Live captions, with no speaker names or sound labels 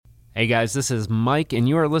Hey guys, this is Mike, and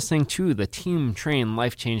you are listening to the Team Train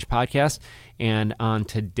Life Change podcast. And on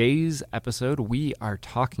today's episode, we are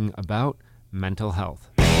talking about mental health.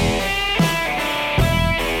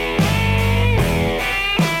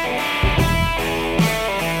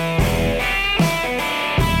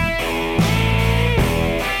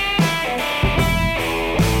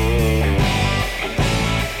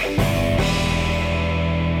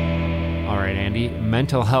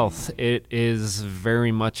 Mental health, it is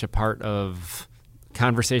very much a part of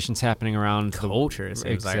conversations happening around culture. It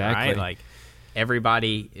seems exactly. Like, right? Like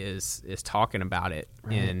everybody is talking about it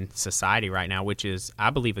in society right now, which is, I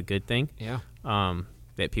believe, a good thing. Yeah.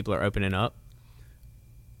 That people are opening up,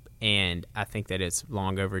 and I think that it's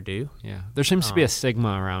long overdue. Yeah. There seems to be a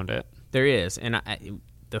stigma around it. There is, and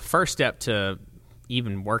the first step to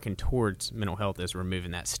even working towards mental health is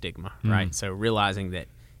removing that stigma, right? So realizing that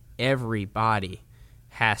everybody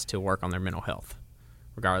has to work on their mental health,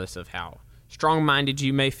 regardless of how strong-minded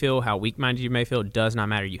you may feel, how weak-minded you may feel. It does not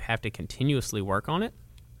matter. You have to continuously work on it.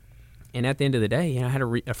 And at the end of the day, I had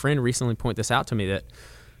a friend recently point this out to me, that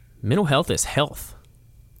mental health is health.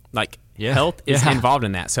 Like, health is involved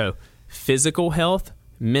in that. So physical health,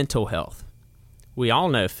 mental health. We all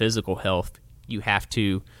know physical health, you have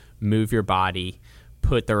to move your body,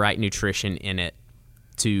 put the right nutrition in it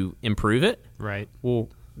to improve it. Right. Well,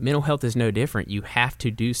 mental health is no different. You have to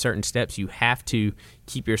do certain steps. You have to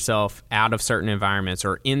keep yourself out of certain environments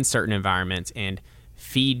or in certain environments and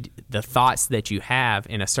feed the thoughts that you have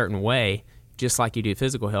in a certain way, just like you do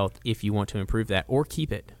physical health, if you want to improve that or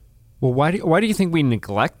keep it. Well, why do you think we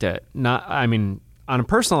neglect it? Not, I mean, on a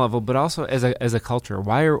personal level, but also as a culture.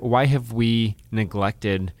 Why have we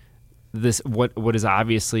neglected this? What is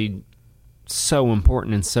obviously so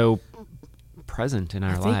important and so present in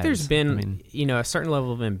our lives? I think there's been, a certain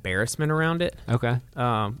level of embarrassment around it. Okay.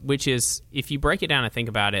 Which is, if you break it down and think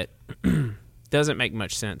about it, doesn't make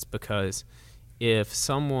much sense, because if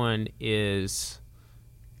someone is,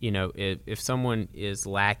 if someone is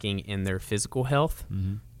lacking in their physical health,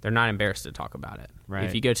 they're not embarrassed to talk about it. Right.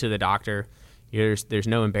 If you go to the doctor, there's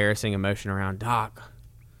no embarrassing emotion around, "Doc,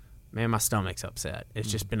 man, my stomach's upset. It's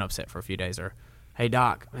just been upset for a few days." Or, "Hey,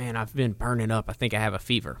 Doc, man, I've been burning up. I think I have a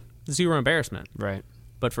fever." Zero embarrassment. Right.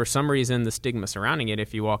 But for some reason, the stigma surrounding it,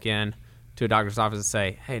 if you walk in to a doctor's office and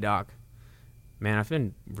say, "Hey, Doc, man, I've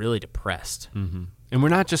been really depressed." Mm-hmm. And we're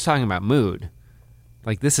not just talking about mood.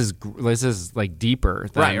 Like, this is like deeper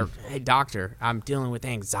than... Right. Or, "Hey, doctor, I'm dealing with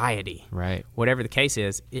anxiety." Right. Whatever the case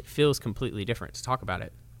is, it feels completely different to talk about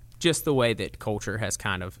it. Just the way that culture has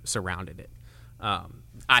kind of surrounded it.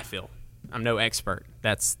 I feel. I'm no expert.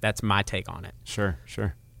 That's my take on it. Sure.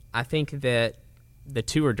 I think that the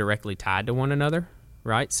two are directly tied to one another,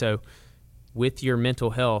 right? So with your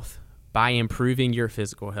mental health, by improving your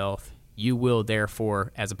physical health, you will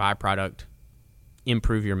therefore, as a byproduct,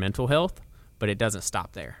 improve your mental health, but it doesn't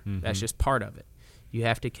stop there. That's just part of it. You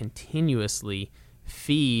have to continuously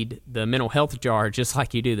feed the mental health jar just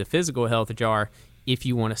like you do the physical health jar if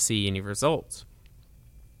you want to see any results.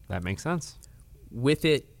 That makes sense. With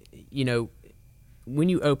it, when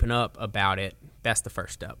you open up about it, that's the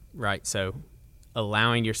first step, right? So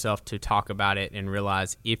allowing yourself to talk about it and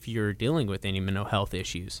realize if you're dealing with any mental health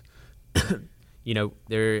issues. I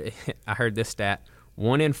heard this stat,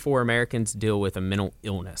 1 in 4 Americans deal with a mental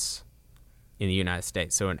illness in the United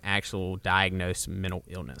States. So an actual diagnosed mental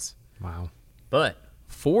illness. Wow. But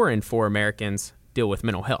 4 in 4 Americans deal with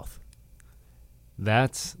mental health.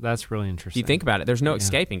 That's really interesting. If you think about it, there's no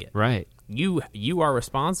escaping it. Right. You are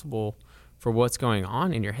responsible for what's going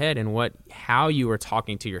on in your head and how you are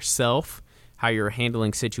talking to yourself, how you're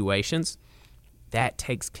handling situations. That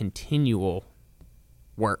takes continual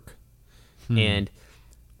work. And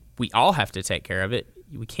we all have to take care of it.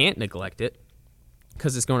 We can't neglect it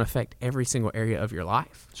because it's going to affect every single area of your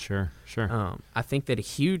life. Sure. I think that a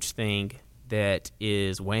huge thing that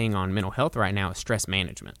is weighing on mental health right now is stress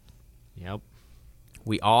management. Yep.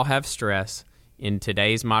 We all have stress. In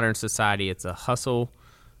today's modern society, it's a hustle,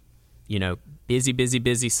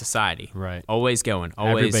 busy society. Right. Always going,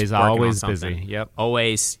 always Everybody's working always on something. busy. Yep.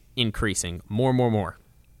 Always increasing, more.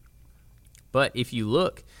 But if you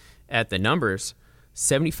look at the numbers,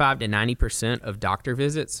 75 to 90% of doctor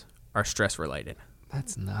visits are stress related.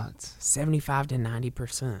 That's nuts. 75 to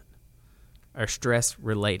 90% are stress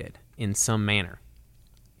related in some manner.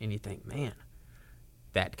 And you think, man,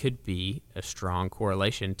 that could be a strong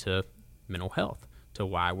correlation to mental health, to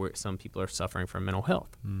why some people are suffering from mental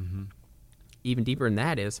health. Mm-hmm. Even deeper than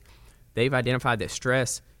that is, they've identified that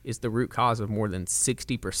stress is the root cause of more than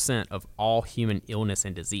 60% of all human illness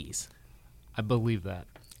and disease. I believe that.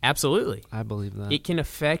 Absolutely. I believe that. It can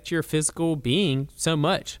affect your physical being so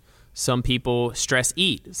much. Some people stress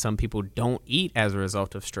eat. Some people don't eat as a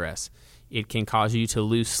result of stress. It can cause you to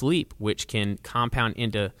lose sleep, which can compound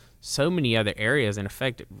into so many other areas and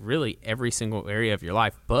affect really every single area of your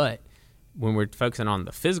life. But when we're focusing on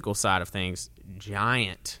the physical side of things,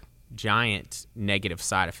 giant negative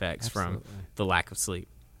side effects from the lack of sleep.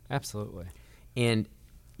 Absolutely. And,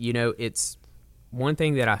 it's one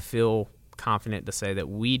thing that I feel confident to say that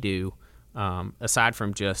we do, aside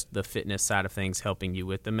from just the fitness side of things helping you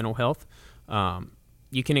with the mental health,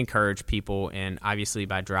 you can encourage people, and obviously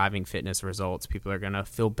by driving fitness results, people are going to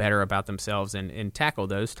feel better about themselves and tackle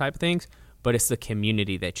those type of things, but it's the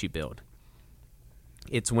community that you build.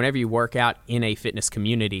 It's whenever you work out in a fitness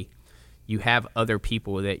community, you have other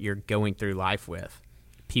people that you're going through life with,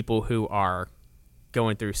 people who are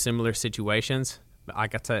going through similar situations.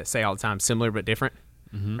 Like I say all the time, similar but different,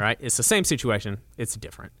 right? It's the same situation, it's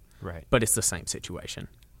different, right? But it's the same situation.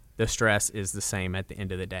 The stress is the same at the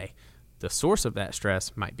end of the day. The source of that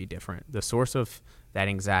stress might be different. The source of that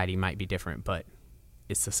anxiety might be different, but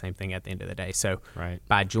it's the same thing at the end of the day. So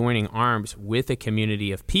by joining arms with a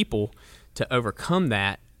community of people to overcome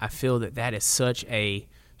that, I feel that is such a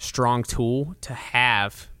strong tool to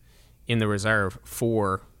have in the reserve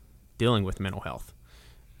for dealing with mental health.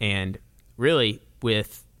 And really,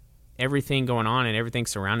 with everything going on and everything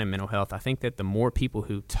surrounding mental health, I think that the more people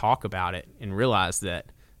who talk about it and realize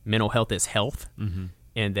that mental health is health,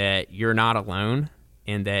 and that you're not alone,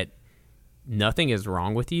 and that nothing is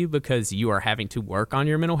wrong with you because you are having to work on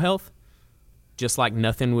your mental health, just like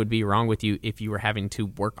nothing would be wrong with you if you were having to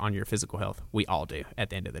work on your physical health. We all do at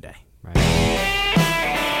the end of the day. Right.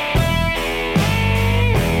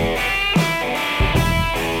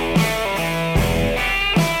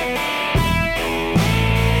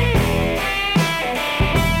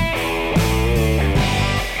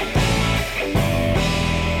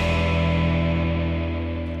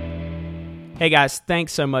 Hey guys,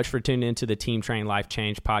 thanks so much for tuning into the Team Train Life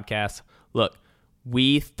Change podcast. Look,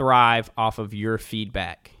 we thrive off of your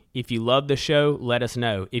feedback. If you love the show, let us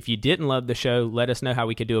know. If you didn't love the show, let us know how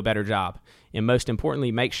we could do a better job. And most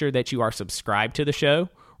importantly, make sure that you are subscribed to the show.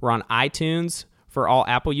 We're on iTunes for all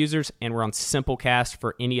Apple users, and we're on Simplecast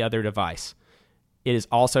for any other device. It is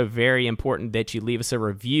also very important that you leave us a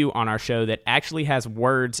review on our show that actually has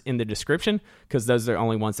words in the description, because those are the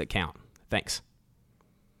only ones that count. Thanks.